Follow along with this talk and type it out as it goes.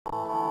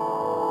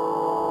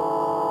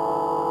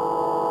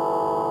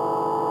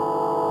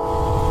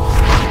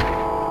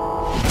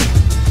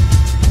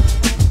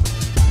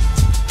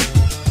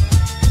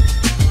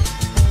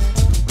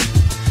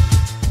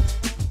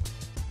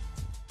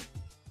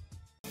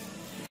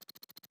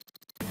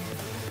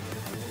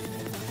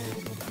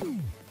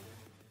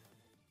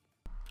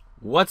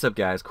What's up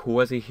guys,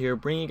 Qehzy here,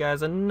 bringing you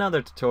guys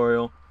another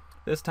tutorial.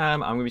 This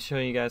time I'm going to be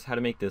showing you guys how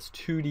to make this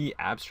 2D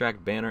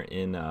abstract banner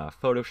in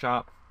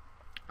Photoshop.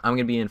 I'm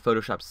going to be in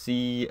Photoshop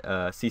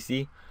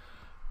CC,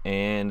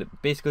 and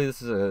basically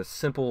this is a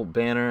simple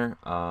banner,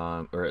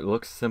 or it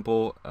looks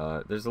simple.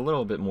 There's a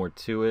little bit more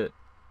to it,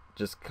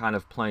 just kind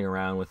of playing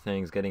around with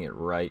things, getting it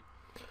right.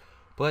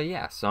 But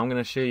yeah, so I'm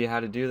going to show you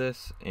how to do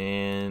this,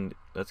 and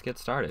let's get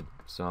started.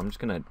 So I'm just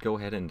going to go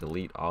ahead and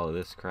delete all of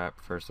this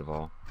crap first of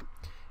all.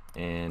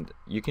 And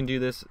you can do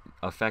this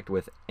effect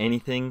with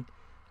anything,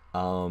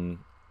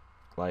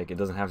 like it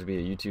doesn't have to be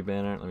a YouTube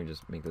banner. Let me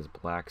just make this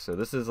black. So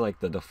this is like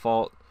the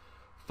default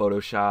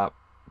Photoshop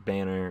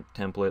banner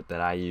template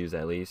that I use,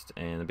 at least,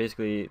 and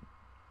basically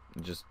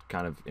just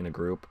kind of in a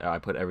group. I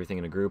put everything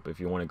in a group. If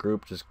you want a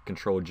group, just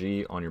Control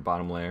G on your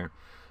bottom layer,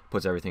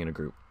 puts everything in a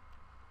group.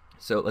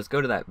 So let's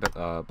go to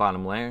that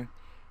bottom layer,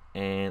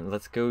 and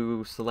let's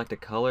go select a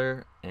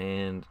color,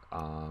 and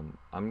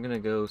I'm gonna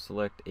go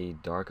select a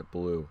dark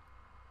blue.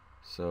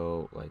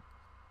 So like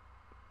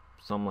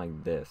something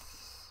like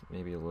this,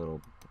 maybe a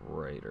little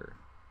brighter,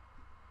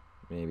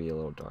 maybe a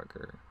little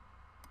darker.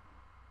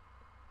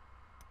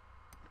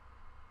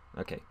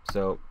 Okay,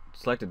 so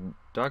select a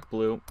dark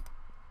blue,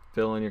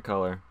 fill in your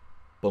color,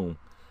 boom.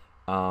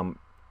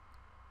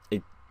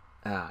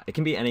 It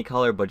can be any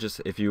color, but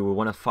just if you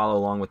want to follow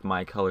along with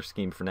my color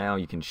scheme for now,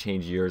 you can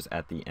change yours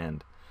at the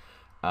end.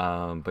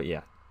 But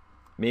yeah,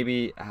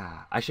 maybe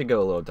I should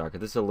go a little darker.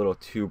 This is a little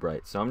too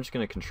bright, so I'm just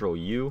gonna Control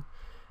U.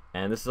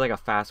 And this is like a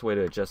fast way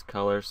to adjust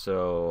color,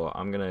 so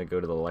I'm gonna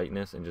go to the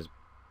lightness and just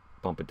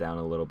bump it down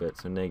a little bit,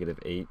 so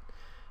 -8.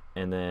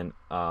 And then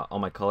on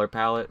my color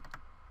palette,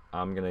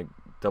 I'm gonna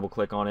double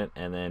click on it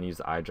and then use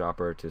the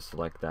eyedropper to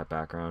select that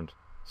background,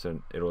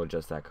 so it'll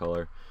adjust that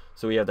color.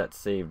 So we have that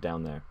saved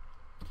down there.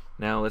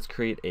 Now let's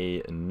create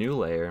a new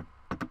layer,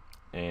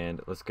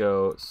 and let's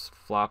go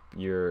flop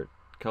your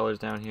colors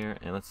down here,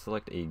 and let's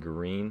select a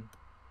green,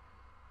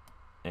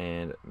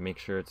 and make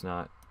sure it's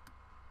not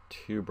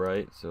too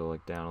bright, so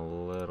like down a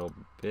little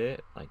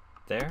bit, like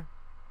there.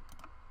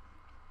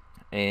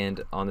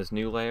 And on this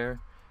new layer,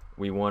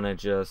 we want to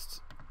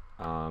just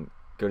go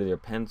to your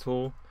pen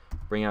tool,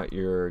 bring out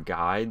your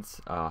guides,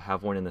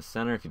 have one in the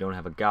center. If you don't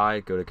have a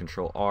guide, go to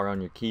Control R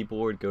on your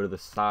keyboard, go to the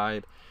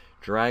side,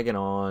 drag it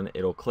on,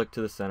 it'll click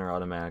to the center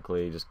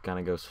automatically. Just kind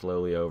of go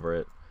slowly over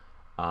it,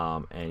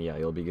 and yeah,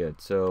 you'll be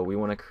good. So we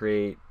want to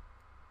create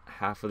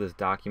half of this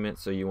document,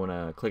 so you want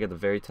to click at the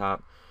very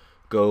top,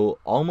 go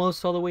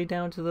almost all the way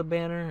down to the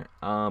banner,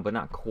 but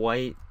not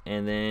quite,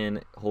 and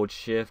then hold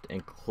shift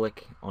and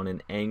click on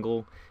an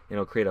angle.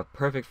 It'll create a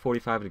perfect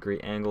 45-degree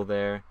angle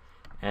there,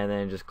 and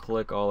then just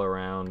click all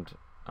around,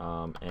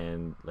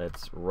 and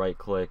let's right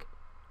click,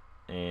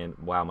 and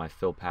wow, my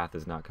fill path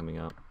is not coming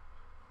up.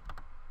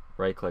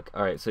 Right click.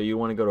 Alright, so you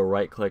want to go to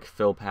right click,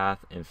 fill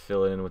path, and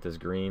fill it in with this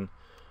green,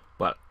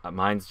 but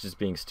mine's just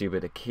being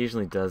stupid.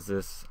 Occasionally does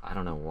this, I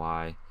don't know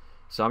why.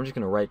 So I'm just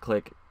going to right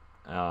click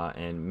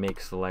and make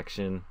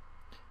selection,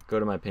 go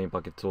to my paint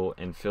bucket tool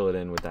and fill it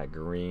in with that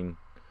green.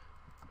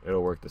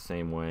 It'll work the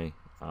same way,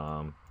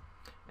 and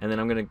then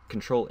I'm gonna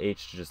Control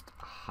H to just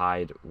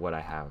hide what I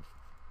have,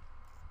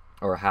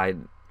 or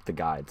hide the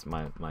guides,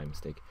 my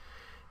mistake.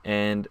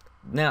 And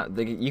now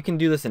you can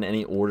do this in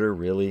any order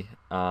really,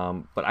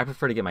 but I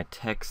prefer to get my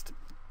text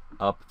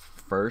up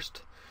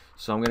first,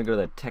 so I'm gonna go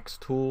to the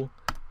text tool,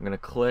 I'm gonna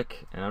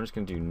click, and I'm just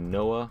gonna do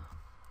Noah,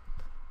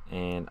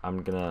 and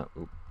I'm gonna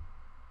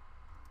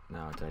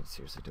no, did I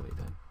seriously delete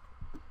that?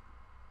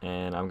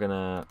 And I'm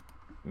gonna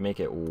make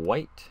it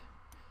white,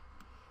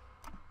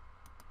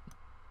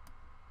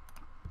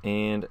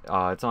 and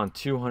it's on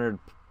 200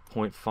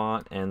 point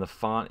font, and the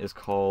font is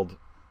called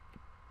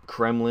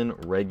Kremlin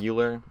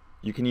Regular.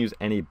 You can use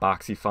any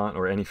boxy font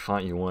or any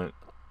font you want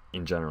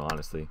in general,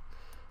 honestly.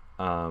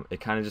 It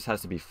kind of just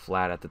has to be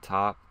flat at the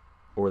top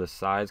or the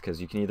sides,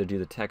 because you can either do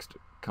the text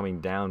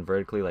coming down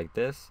vertically like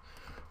this,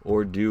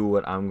 or do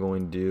what I'm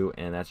going to do,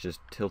 and that's just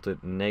tilt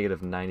it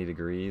 -90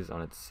 degrees on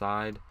its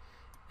side,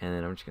 and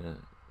then I'm just gonna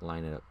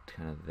line it up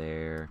kind of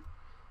there,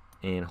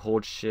 and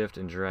hold shift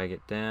and drag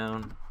it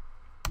down,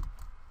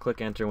 click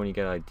enter when you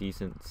get a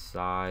decent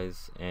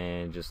size,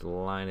 and just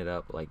line it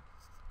up like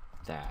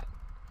that.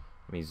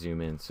 Let me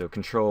zoom in, so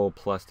Control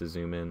plus to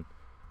zoom in.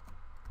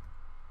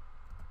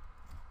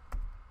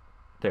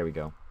 There we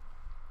go.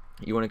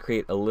 You want to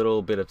create a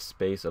little bit of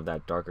space of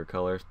that darker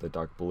color, the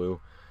dark blue,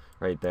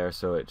 right there,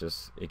 so it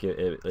just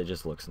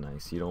looks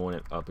nice. You don't want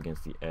it up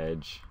against the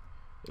edge,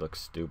 it looks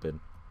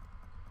stupid.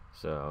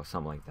 So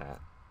something like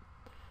that.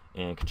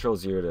 And Control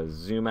 0 to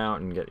zoom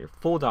out and get your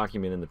full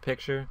document in the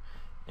picture.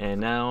 And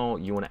now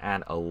you want to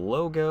add a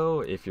logo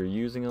if you're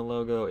using a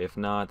logo. If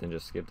not, then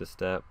just skip the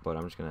step, but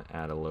I'm just going to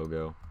add a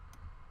logo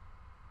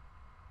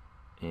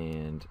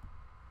and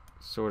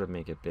sort of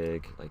make it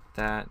big like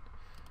that.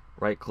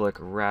 Right click,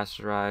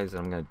 rasterize, and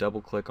I'm going to double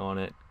click on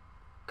it,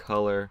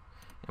 color.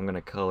 I'm going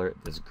to color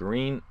it this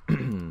green.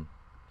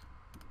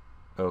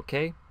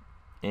 Okay,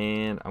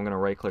 and I'm going to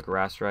right click,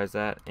 rasterize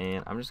that,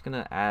 and I'm just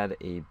going to add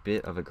a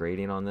bit of a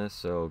gradient on this.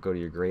 So go to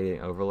your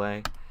gradient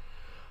overlay,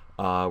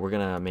 We're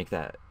gonna make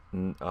that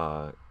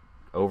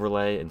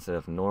overlay instead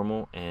of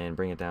normal and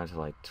bring it down to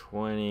like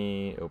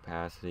 20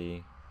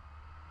 opacity.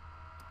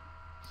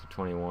 So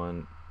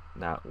 21,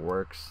 that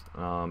works.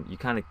 You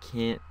kind of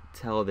can't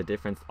tell the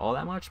difference all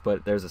that much,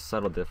 but there's a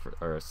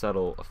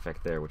subtle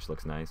effect there, which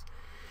looks nice.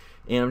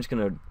 And I'm just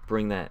gonna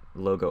bring that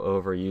logo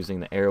over using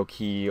the arrow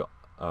key,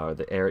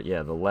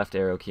 the left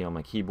arrow key on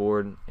my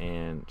keyboard,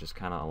 and just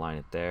kind of align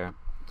it there.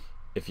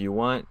 If you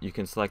want, you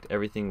can select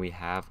everything we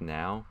have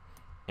now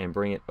and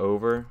bring it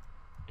over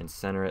and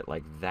center it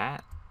like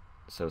that,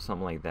 so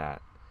something like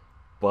that.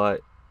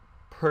 But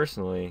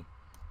personally,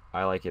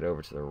 I like it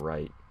over to the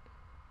right.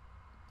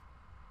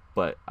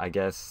 But I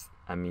guess,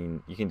 I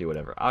mean, you can do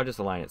whatever. I'll just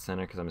align it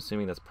center because I'm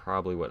assuming that's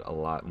probably what a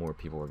lot more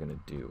people are gonna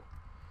do.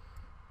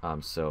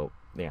 So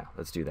yeah,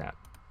 let's do that.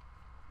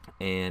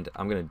 And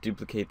I'm gonna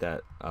duplicate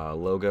that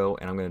logo,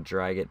 and I'm gonna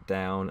drag it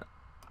down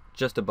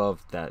just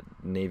above that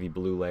navy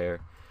blue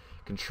layer.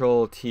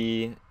 Control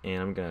T,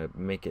 and I'm gonna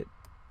make it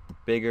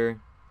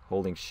bigger,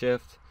 holding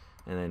shift,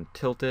 and then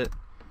tilt it,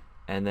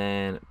 and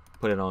then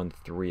put it on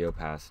 3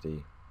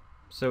 opacity.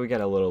 So we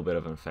got a little bit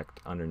of an effect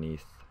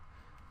underneath,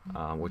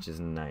 which is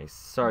nice.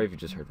 Sorry if you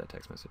just heard that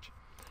text message.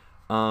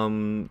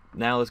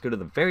 Now let's go to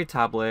the very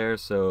top layer.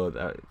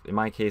 So in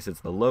my case,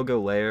 it's the logo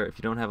layer. If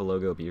you don't have a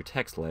logo, it'll be your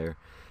text layer.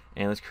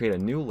 And let's create a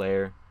new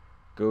layer.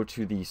 Go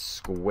to the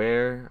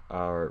square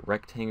or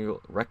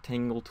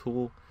rectangle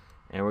tool,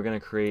 and we're gonna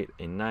create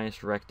a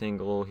nice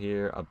rectangle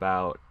here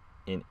about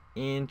 1.5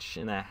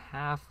 inches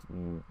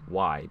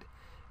wide.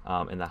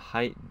 And the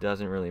height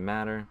doesn't really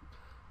matter.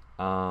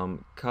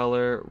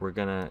 Color, we're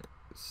gonna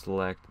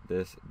select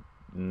this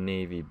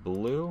navy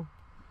blue.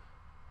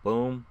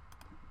 Boom.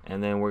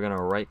 And then we're gonna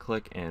right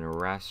click and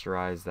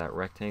rasterize that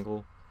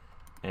rectangle,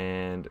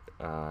 and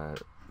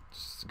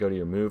just go to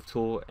your move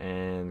tool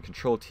and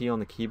Control T on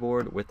the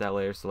keyboard with that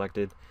layer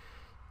selected.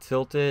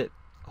 Tilt it,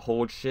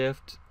 hold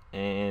shift,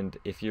 and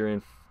if you're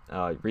in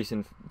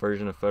recent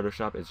version of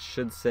Photoshop, it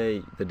should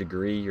say the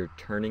degree you're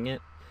turning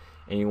it,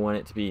 and you want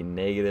it to be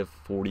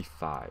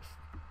 -45.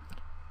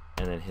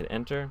 And then hit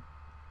enter.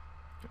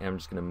 And I'm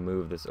just gonna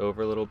move this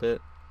over a little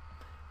bit,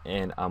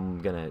 and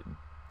I'm gonna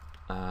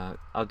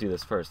I'll do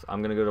this first.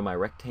 I'm gonna go to my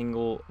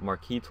rectangle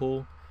marquee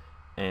tool,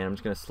 and I'm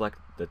just gonna select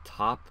the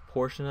top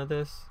portion of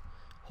this,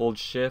 hold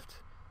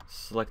shift,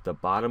 select the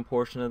bottom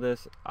portion of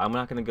this. I'm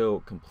not gonna go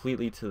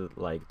completely to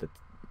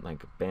the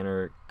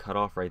banner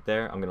cutoff right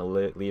there. I'm gonna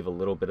leave a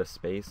little bit of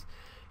space,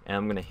 and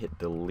I'm gonna hit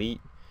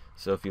delete.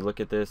 So if you look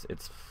at this,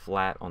 it's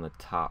flat on the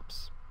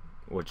tops,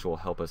 which will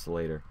help us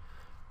later.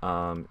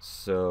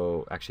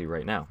 So actually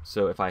right now,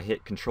 so if I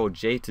hit Control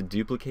J to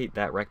duplicate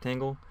that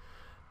rectangle,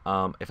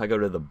 if I go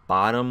to the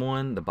bottom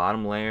one, the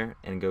bottom layer,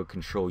 and go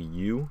Control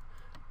U,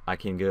 I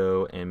can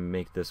go and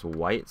make this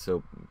white,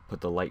 so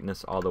put the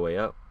lightness all the way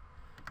up.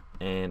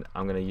 And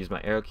I'm gonna use my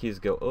arrow keys,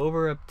 go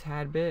over a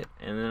tad bit,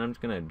 and then I'm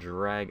just gonna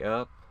drag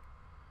up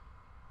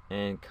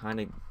and kind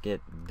of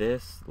get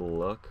this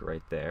look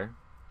right there.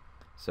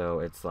 So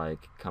it's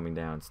like coming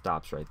down,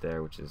 stops right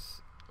there, which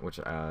is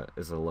a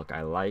look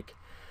I like.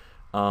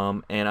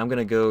 And I'm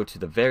gonna go to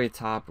the very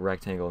top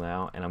rectangle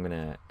now, and I'm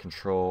gonna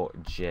Control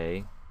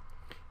J,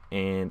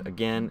 and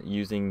again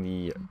using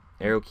the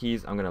arrow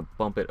keys, I'm gonna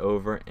bump it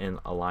over and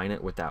align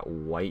it with that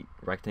white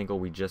rectangle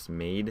we just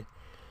made.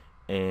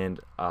 And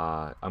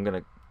I'm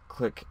gonna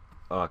click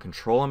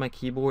Control on my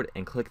keyboard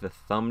and click the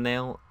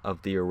thumbnail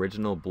of the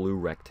original blue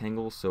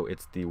rectangle, so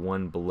it's the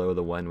one below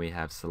the one we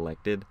have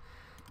selected.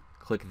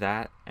 Click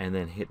that, and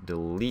then hit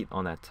delete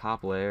on that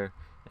top layer,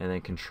 and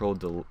then Control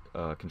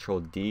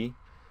D,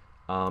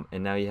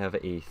 and now you have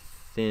a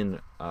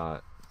thin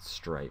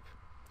stripe.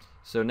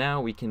 So now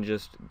we can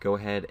just go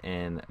ahead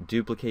and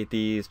duplicate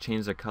these,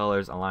 change the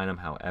colors, align them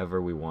however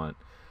we want.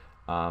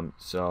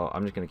 So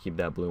I'm just gonna keep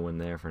that blue one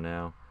there for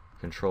now.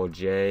 Control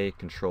J,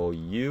 Control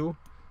U,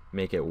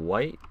 make it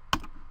white,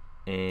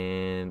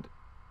 and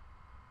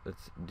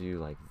let's do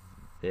like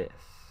this.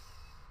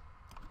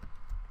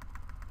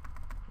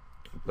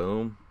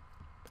 Boom.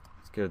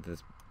 Let's get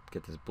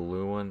this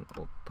blue one.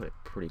 We'll put it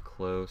pretty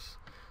close.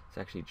 Let's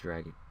actually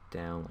drag it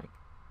down like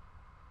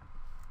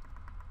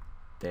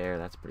there.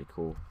 That's pretty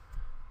cool.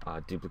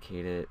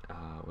 Duplicate it.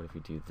 What if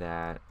we do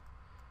that?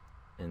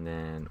 And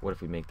then what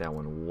if we make that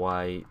one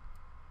white?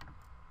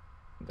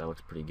 That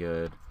looks pretty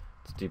good.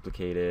 Let's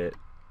duplicate it.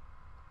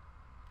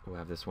 We'll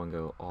have this one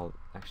go all,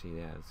 actually,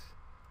 yeah,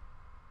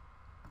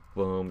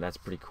 boom. That's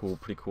pretty cool.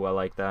 Pretty cool. I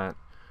like that.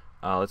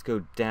 Let's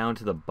go down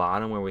to the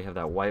bottom where we have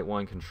that white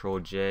one. Control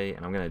J,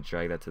 and I'm gonna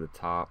drag that to the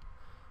top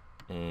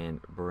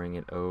and bring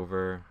it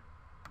over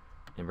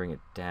and bring it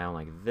down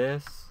like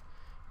this.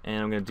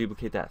 And I'm gonna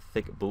duplicate that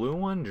thick blue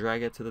one,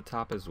 drag it to the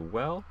top as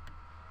well,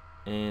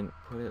 and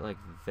put it like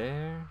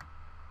there.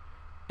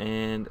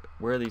 And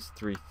where are these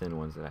 3 thin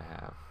ones that I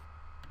have?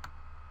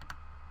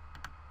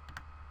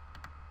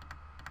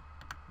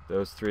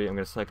 Those 3. I'm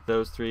gonna select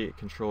those 3.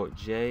 Control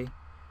J.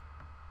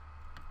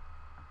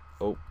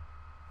 Oh,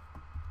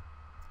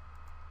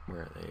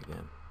 where are they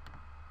again?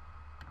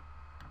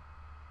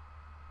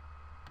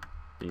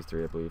 these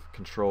three I believe.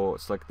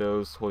 Select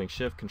those holding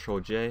shift,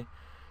 Control J,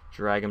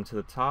 drag them to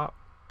the top,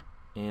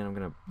 and I'm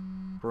gonna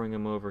bring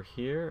them over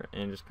here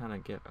and just kind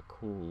of get a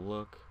cool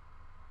look.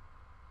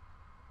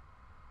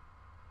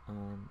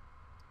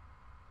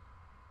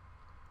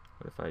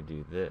 What if I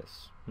do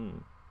this?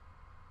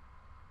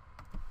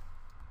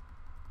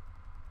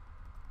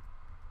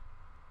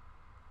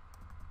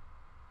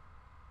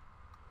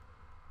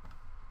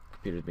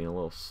 Computer's being a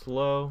little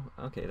slow.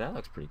 Okay, that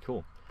looks pretty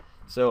cool.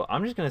 So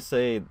I'm just gonna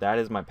say that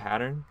is my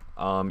pattern.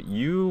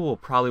 You will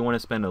probably want to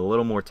spend a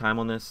little more time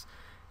on this,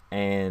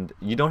 and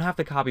you don't have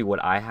to copy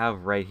what I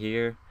have right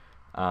here.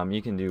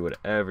 You can do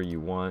whatever you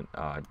want.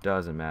 It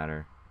doesn't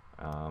matter.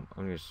 I'm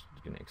just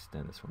gonna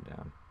extend this one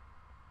down.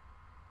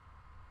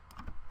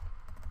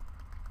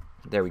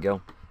 There we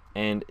go.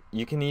 And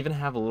you can even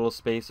have a little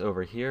space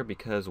over here,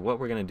 because what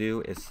we're gonna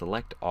do is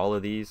select all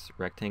of these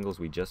rectangles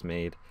we just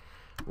made,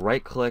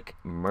 right click,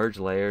 merge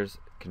layers,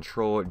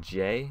 Control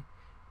J,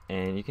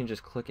 and you can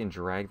just click and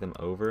drag them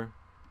over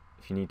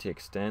if you need to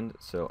extend.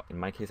 So in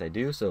my case I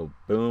do, so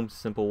boom,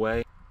 simple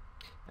way.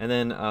 And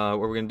then what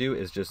we're gonna do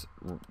is just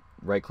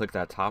right click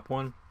that top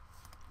one,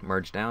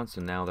 merge down,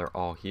 so now they're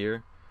all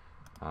here.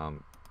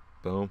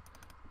 Boom.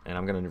 And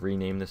I'm gonna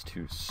rename this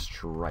to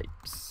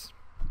stripes.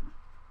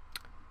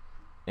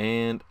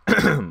 And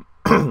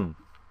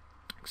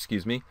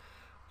excuse me,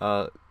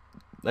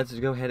 let's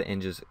go ahead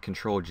and just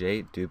Control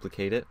J,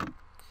 duplicate it,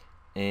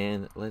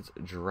 and let's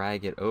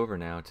drag it over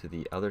now to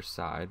the other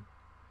side.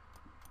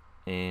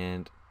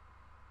 And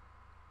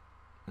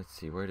let's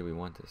see, where do we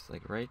want this?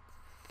 Like right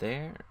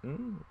there?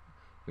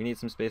 We need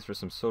some space for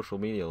some social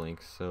media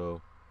links,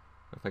 so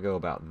if I go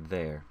about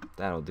there,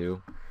 that'll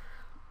do.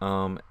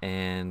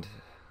 And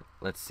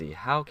let's see,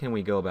 how can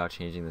we go about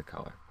changing the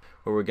color?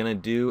 What we're gonna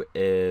do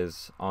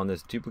is, on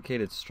this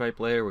duplicated stripe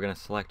layer, we're gonna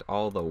select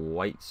all the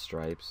white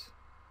stripes.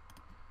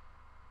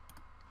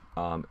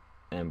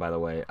 And by the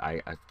way,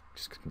 I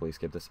just completely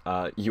skipped this.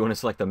 You want to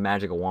select the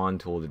magic wand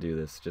tool to do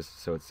this, just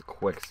so it's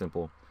quick,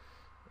 simple.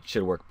 It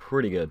should work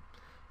pretty good.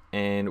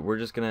 And we're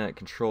just gonna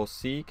Control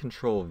C,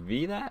 Control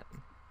V that,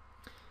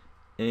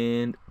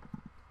 and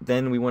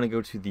then we want to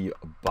go to the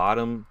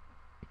bottom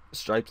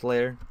stripes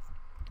layer,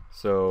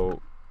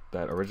 so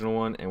that original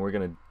one, and we're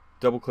gonna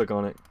double click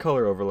on it,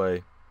 color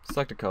overlay,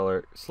 select a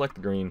color, select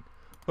the green,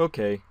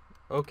 okay,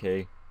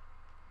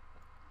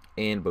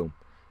 and boom.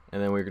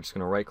 And then we're just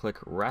gonna right click,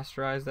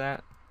 rasterize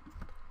that,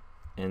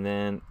 and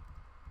then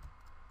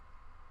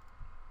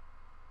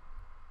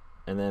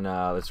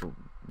let's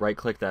right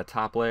click that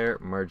top layer,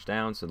 merge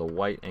down, so the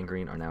white and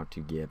green are now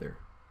together.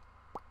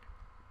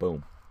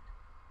 Boom.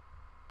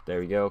 There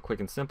we go, quick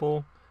and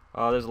simple.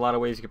 There's a lot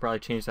of ways you could probably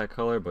change that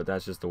color, but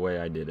that's just the way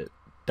I did it.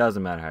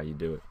 Doesn't matter how you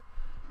do it.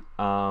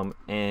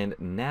 And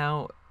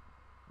now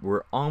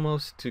we're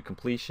almost to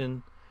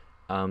completion.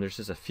 There's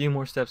just a few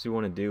more steps we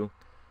want to do.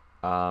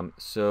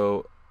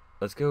 So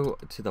let's go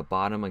to the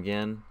bottom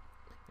again,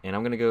 and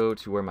I'm gonna go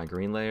to where my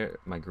green layer,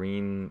 my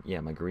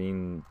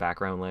green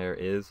background layer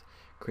is.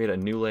 Create a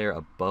new layer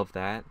above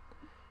that,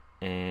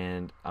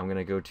 and I'm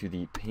gonna go to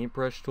the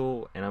paintbrush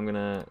tool, and I'm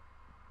gonna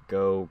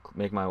go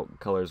make my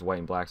colors white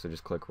and black. So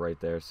just click right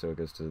there, so it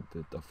goes to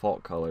the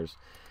default colors,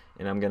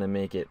 and I'm gonna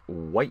make it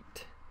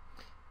white.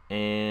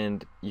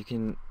 And you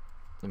can,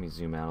 let me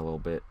zoom out a little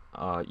bit.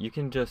 You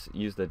can just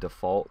use the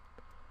default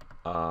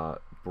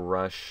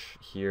brush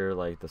here,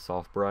 like the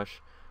soft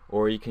brush,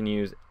 or you can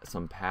use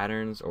some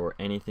patterns or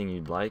anything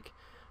you'd like.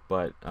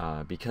 But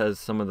because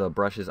some of the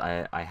brushes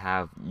I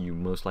have you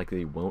most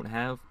likely won't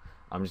have,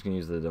 I'm just gonna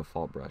use the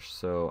default brush.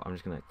 So I'm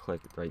just gonna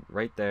click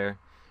right there,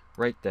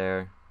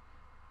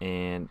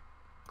 and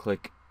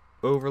click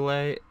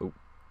overlay,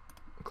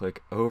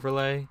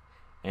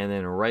 and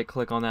then right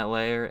click on that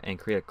layer and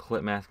create a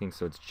clip masking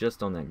so it's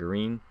just on that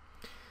green.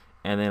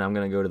 And then I'm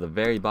gonna go to the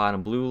very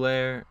bottom blue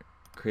layer,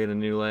 create a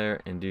new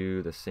layer, and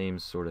do the same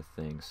sort of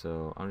thing.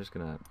 So I'm just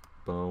gonna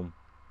boom,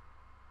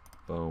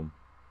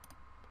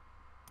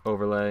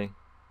 overlay.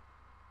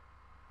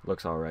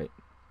 Looks all right.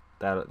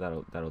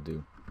 That'll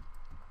do.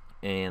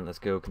 And let's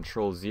go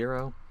Control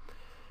 0.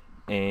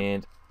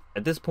 And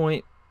at this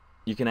point,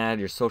 you can add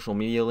your social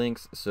media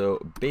links. So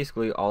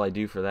basically, all I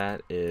do for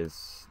that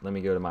is, let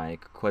me go to my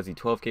Qehzy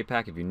 12K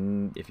pack. If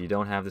you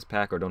don't have this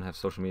pack or don't have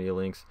social media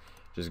links,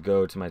 just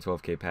go to my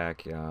 12K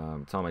pack.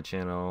 It's on my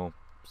channel.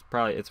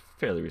 It's a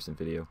fairly recent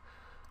video.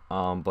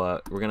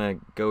 But we're gonna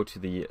go to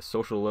the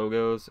social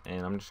logos,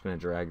 and I'm just gonna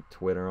drag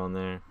Twitter on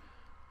there.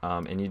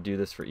 And you do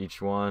this for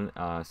each one.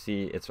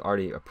 See, it's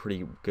already a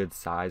pretty good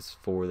size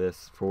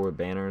for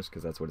banners,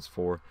 because that's what it's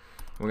for.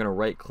 And we're gonna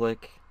right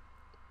click.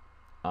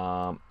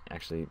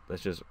 Actually,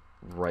 let's just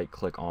right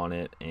click on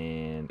it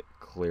and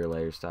clear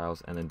layer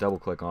styles, and then double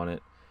click on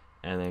it,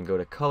 and then go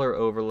to color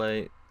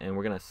overlay, and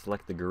we're gonna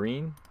select the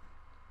green.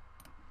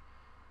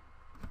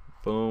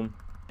 Boom.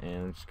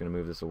 And I'm just gonna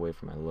move this away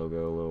from my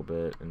logo a little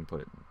bit and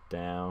put it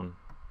down,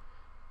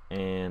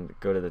 and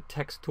go to the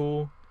text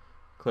tool,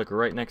 click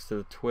right next to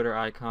the Twitter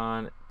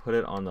icon, put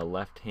it on the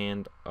left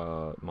hand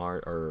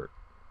or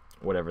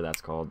whatever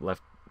that's called,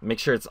 left make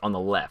sure it's on the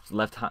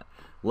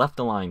left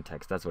align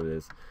text. That's what it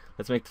is.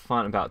 Let's make the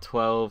font about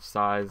 12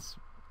 size,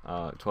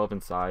 12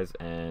 in size,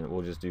 and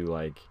we'll just do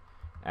like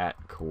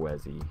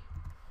 @Qehzy.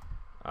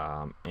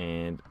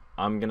 And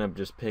I'm gonna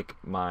just pick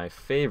my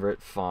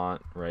favorite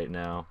font right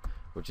now,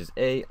 which is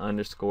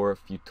A_Futura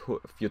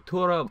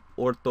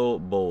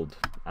Ortho Bold.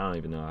 I don't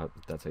even know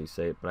if that's how you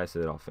say it, but I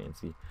said it all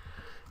fancy.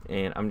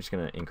 And I'm just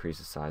gonna increase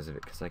the size of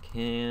it because I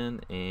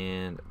can,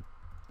 and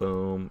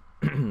boom.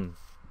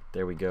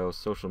 There we go.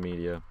 Social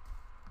media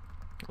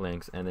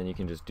links, and then you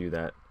can just do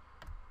that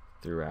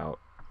throughout,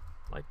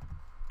 like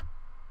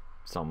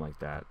something like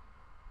that.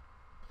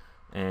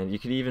 And you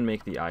could even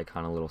make the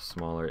icon a little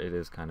smaller. It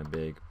is kind of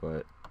big,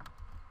 but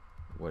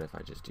what if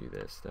I just do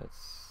this?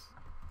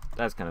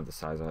 That's kind of the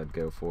size I'd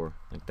go for,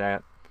 like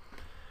that.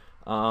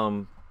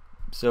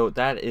 So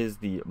that is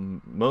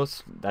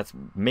that's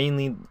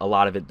mainly a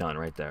lot of it done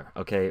right there.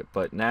 Okay,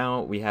 but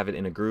now we have it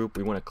in a group.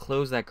 We want to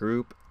close that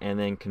group, and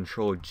then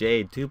Control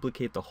J,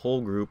 duplicate the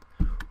whole group,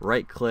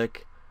 right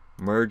click,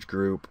 merge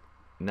group.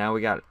 Now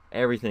we got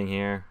everything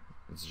here.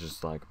 It's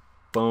just like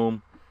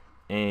boom.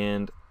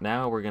 And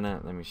now we're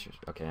gonna,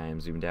 okay, I am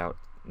zoomed out.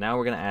 Now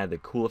we're gonna add the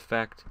cool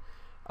effect,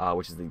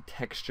 which is the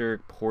texture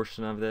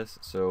portion of this.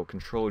 So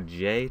Control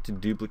J to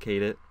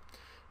duplicate it,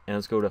 and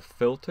let's go to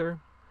filter.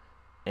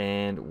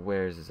 And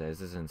where is this at? Is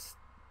this in,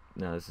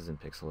 no, this is in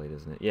pixelate,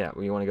 isn't it? Yeah,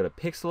 we want to go to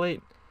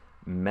pixelate,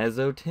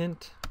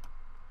 mezzotint,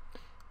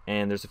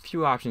 and there's a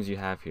few options you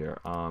have here.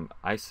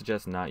 I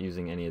suggest not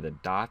using any of the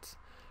dots,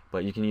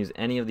 but you can use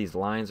any of these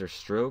lines or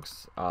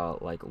strokes,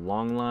 like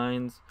long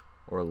lines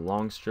or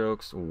long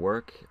strokes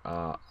work.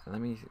 I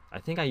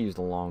think I used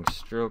long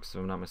strokes if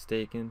I'm not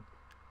mistaken.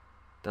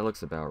 That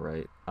looks about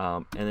right.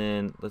 And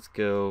then let's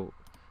go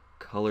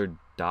color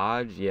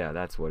dodge. Yeah,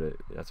 that's what it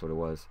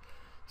was.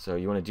 So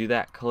you want to do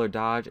that, color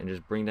dodge, and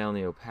just bring down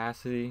the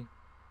opacity,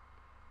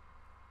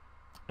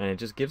 and it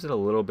just gives it a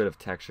little bit of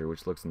texture,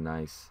 which looks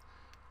nice.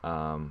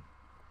 We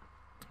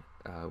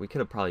could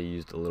have probably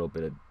used a little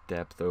bit of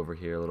depth over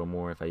here, a little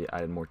more, if I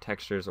added more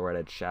textures or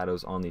added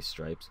shadows on these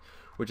stripes,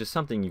 which is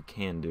something you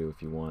can do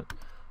if you want.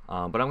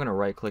 But I'm going to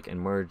right click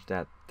and merge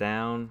that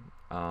down,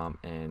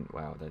 and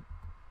wow, that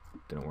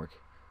didn't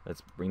work.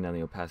 Let's bring down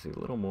the opacity a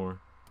little more.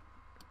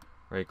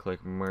 Right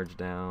click, merge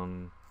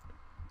down.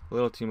 A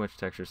little too much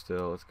texture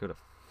still. Let's go to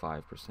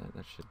 5%.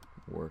 That should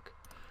work.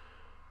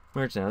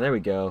 Merge down. There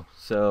we go.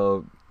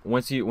 So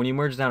when you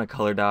merge down a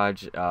color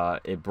dodge,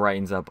 it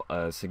brightens up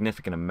a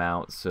significant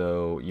amount.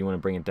 So you want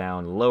to bring it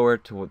down lower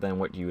than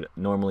what you would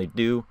normally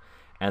do,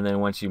 and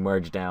then once you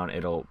merge down,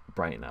 it'll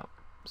brighten up.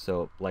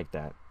 So like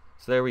that.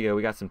 So there we go.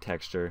 We got some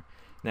texture.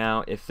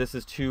 Now, if this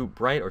is too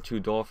bright or too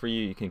dull for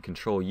you, you can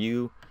Control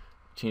U,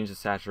 change the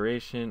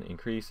saturation,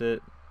 increase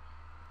it.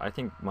 I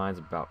think mine's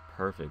about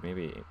perfect.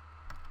 Maybe.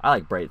 I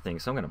like bright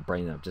things, so I'm going to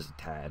brighten it up just a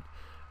tad.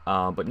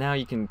 But now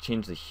you can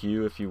change the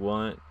hue if you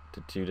want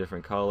to 2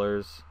 different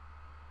colors.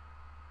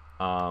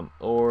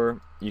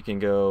 Or you can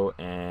go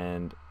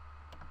and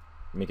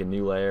make a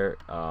new layer,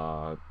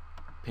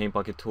 paint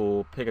bucket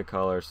tool, pick a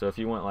color. So if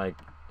you want like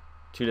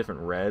 2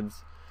 different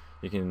reds,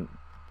 you can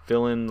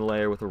fill in the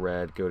layer with a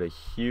red, go to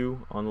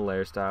hue on the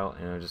layer style,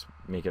 and it'll just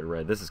make it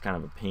red. This is kind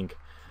of a pink,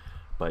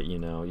 but you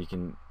know, you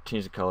can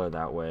change the color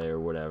that way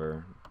or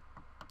whatever.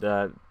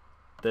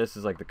 This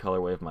is like the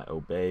colorway of my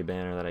Obey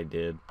banner that I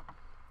did,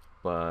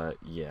 but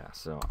yeah,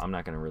 so I'm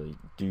not gonna really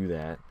do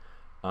that.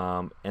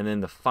 And then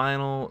the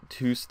final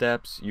 2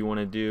 steps you want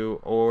to do,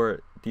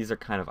 or these are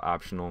kind of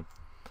optional.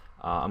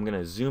 I'm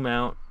gonna zoom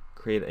out,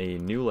 create a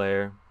new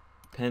layer,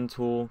 pen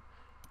tool,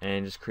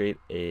 and just create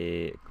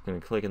I'm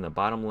gonna click in the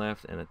bottom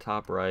left and the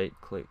top right,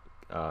 click,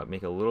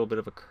 make a little bit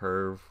of a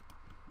curve,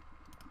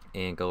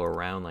 and go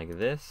around like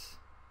this.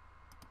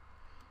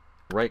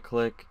 Right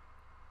click.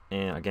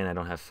 And again, I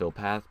don't have fill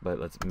path, but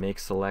let's make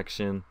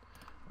selection.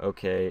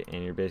 Okay,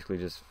 and you're basically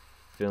just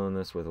filling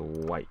this with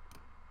white.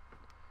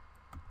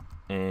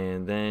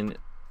 And then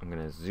I'm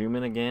going to zoom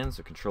in again,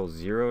 so Control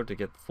 0 to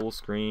get full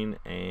screen,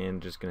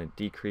 and just going to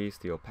decrease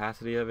the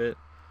opacity of it.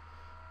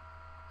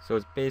 So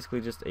it's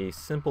basically just a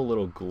simple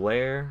little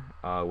glare,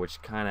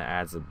 which kind of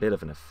adds a bit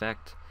of an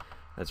effect.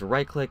 Let's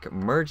right click,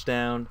 merge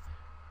down,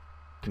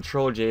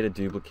 Control J to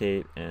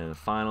duplicate, and the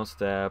final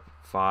step,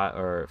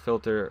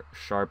 filter,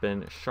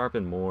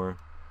 sharpen more.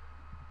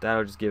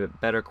 That'll just give it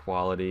better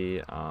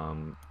quality.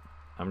 I'm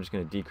just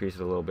going to decrease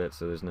it a little bit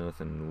so there's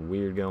nothing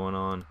weird going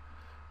on.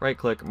 Right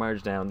click,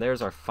 merge down.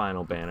 There's our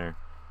final banner.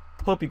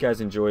 Hope you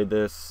guys enjoyed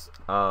this.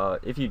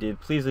 If you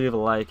did, please leave a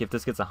like. If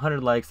this gets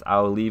 100 likes,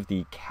 I'll leave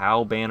the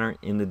cow banner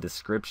in the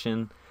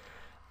description.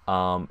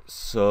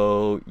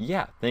 So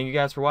yeah, thank you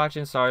guys for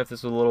watching. Sorry if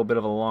this was a little bit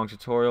of a long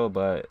tutorial,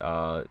 but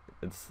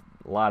it's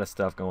a lot of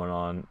stuff going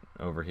on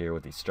over here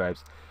with these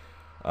stripes.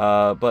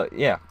 But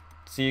yeah,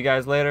 see you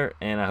guys later,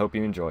 and I hope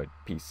you enjoyed.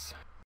 Peace.